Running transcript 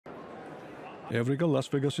ევრიკა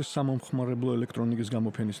ლას-ვეგასის სამომხმარებლო ელექტრონიკის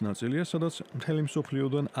გამოფენის ნაწილია, სადაც მთელი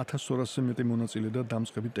მსოფლიოდან 1200-ზე მეტი მონაწილე და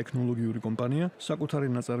დამწყები ტექნოლოგიური კომპანია საკუთარი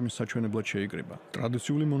ნაწარმის საჩვენებლად შეიკრიბა.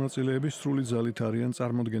 ტრადიციული მონაწილეები სრული ძალით არიან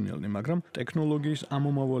წარმოდგენილნი, მაგრამ ტექნოლოგიის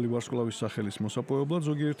ამომავალი ვარსკვლავის სახელის მოსაპოვებლად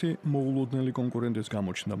ზოგიერთი მოულოდნელი კონკურენტიც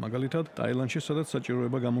გამოჩნდა, მაგალითად, ტაილანდში, სადაც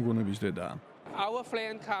საჭიროება გამოგონების დედაა.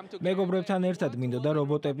 მეგობრებთან ერთად მინდოდა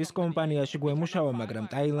რობოტების კომპანიაში გვემუშავა, მაგრამ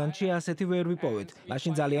ტაილანდში ასეთი ვერ ვიპოვეთ.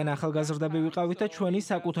 მაშინ ძალიან ახალგაზრდები ვიყავით და ჩვენი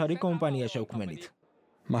საკუთარი კომპანია შევქმნით.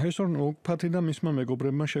 მაჰესორ ოგფათი და მისმა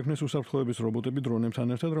მეგობრებმა შექმნეს უსაფრთხოების რობოტები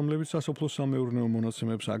დრონებთან ერთად, რომლებიც სასოფლო-სამეურნეო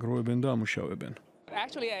მონაცემებს აგროვებენ და ამუშავებენ.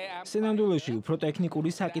 სინამდვილეში უფრო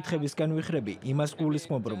ტექნიკური საკითხებისგან ვიხრები, იმას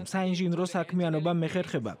გულისხმობ, რომ საინჟინრო საქმიანობა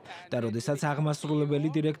მეხერხება და როდესაც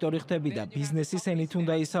აღმასრულებელი დირექტორი ხდები და ბიზნესის ენით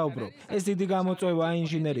უნდა ისაუბრო, ეს დიდი გამოწვევაა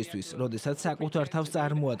ინჟინერისთვის, როდესაც საკუთარ თავს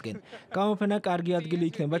წარმოადგენ. გამოფენა კარგი ადგილი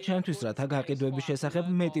იქნება ჩემთვის, რათა გაყიდვების შესახებ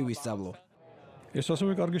მეტი ვისწავლო. ეს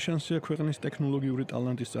ასევე კარგი შანსია ქვეყნის ტექნოლოგიური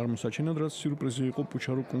ტალანტის წარმოსაჩენად, რაც სიურპრიზი იყო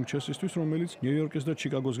პუჩარუ კუნჩესისთვის, რომელიც ნიუ-იორკის და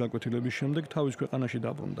ჩიკაგოს გაკვეთილების შემდეგ თავის ქვეყანაში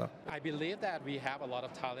დაბრუნდა.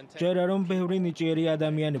 ჯერა რომ ბევრი ნიჭიერი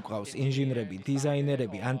ადამიანი გვყავს, ინჟინრები,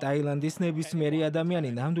 დიზაინერები ან ტაილანდის ნებისმიერი ადამიანი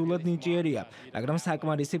ნამდვილად ნიჭიერია, მაგრამ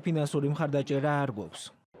საკმარისი ფინანსური მხარდაჭერა არ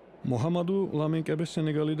გვაქვს. მოჰამადუ ლამენკებე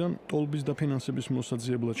სენეგალიდან ტოლბის დაფინანსების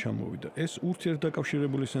მოსაძიებლად ჩამოვიდა. ეს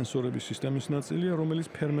ურთიერთდაკავშირებული სენსორების სისტემის ნაწილია, რომელიც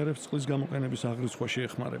ფერმერებს წყლის გამოყენების აღრიცხვაში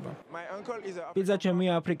ეხმარება. ბიძაჩემი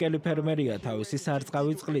აფრიკელი ფერმერია, თავისი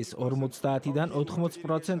სარწყავი წყლის 50-დან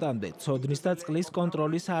 80%-მდე ცოდნის და წყლის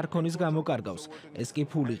კონტროლის არქონის გამო კარგავს. ეს კი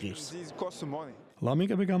ფული ღირს.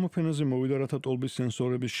 ლამენკებე გამოფენაზე მოვიდა, რათა ტოლბის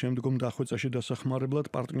სენსორების შემდგომ დახვეწაში დასახმარებლად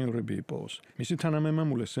პარტნიორები იპოვოს. მისი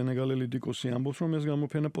თანამემამულე სენეგალელი დიკოსი ამბობს, რომ ეს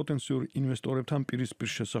გამოფენა პოტენციურ ინვესტორებთან პირისპირ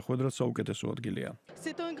შესახვედრად საუკეთესო ადგილია.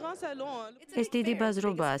 ეს დიდი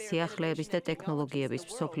ბაზრობაა სიახლეების და ტექნოლოგიების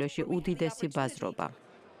მსოფლიოში უდიდესი ბაზრობა.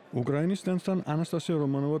 უკრაინის სტენდთან ანასტასია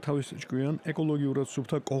რომანოვა თავის ჭკვიან ეკოლოგიურად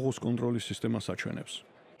სუფთა კოღოს კონტროლის სისტემას აჩვენებს.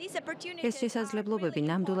 ეს შესაძლებლობები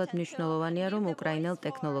ნამდვილად მნიშვნელოვანია, რომ უკრაინელ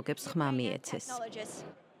ტექნოლოგებს ხმა მიეცეს.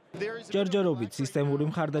 ჯერჯერობით სისტემური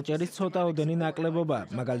მხარდაჭერის ცოტაოდენი ნაკლებობაა,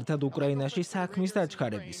 მაგალითად უკრაინაში საქმის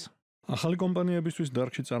დაჩქარების. ახალი კომპანიებისთვის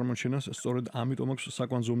დარგში წარმოჩენას სწორედ ამიტომ აქვს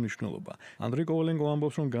საკვანძო მნიშვნელობა. ანდრეი კოვალენკო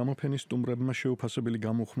ამბობს, რომ გამოფენის სტუმრებმა შეუფასებელი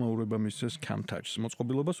გამოხმაურება მისცეს CamTouch-ს,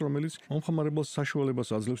 მოწყობილობას, რომელიც მომხმარებელს საშუალებას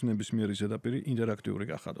აძლევს ნებისმიერი ზედაპირი ინტერაქტიული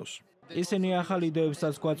გახადოს. ისინი ახალ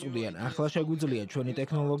იდეებსაც გვაწვდიან. ახლა შეგვიძლია ჩვენი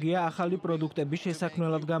ტექნოლოგია ახალი პროდუქტების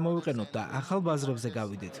შესაქმნელად გამოვიყენოთ და ახალ ბაზრებზე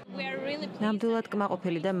გავიდეთ. ნამდვილად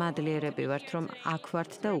კმაყოფილი და მადლიერები ვართ, რომ აქ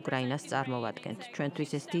ვართ და უკრაინას წარმოვადგენთ.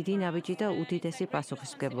 ჩვენთვის ეს დიდი ნაბიჯი და უდიდესი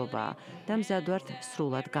პასუხისმგებლობაა და მზად ვართ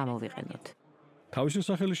სრულად გამოვიყენოთ. თავისი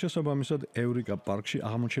სახელის შესაბამისად ევრიკა პარკში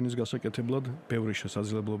აღმოჩენის გასაკეთებლად ბევრი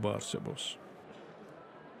შესაძლებლობა არსებობს.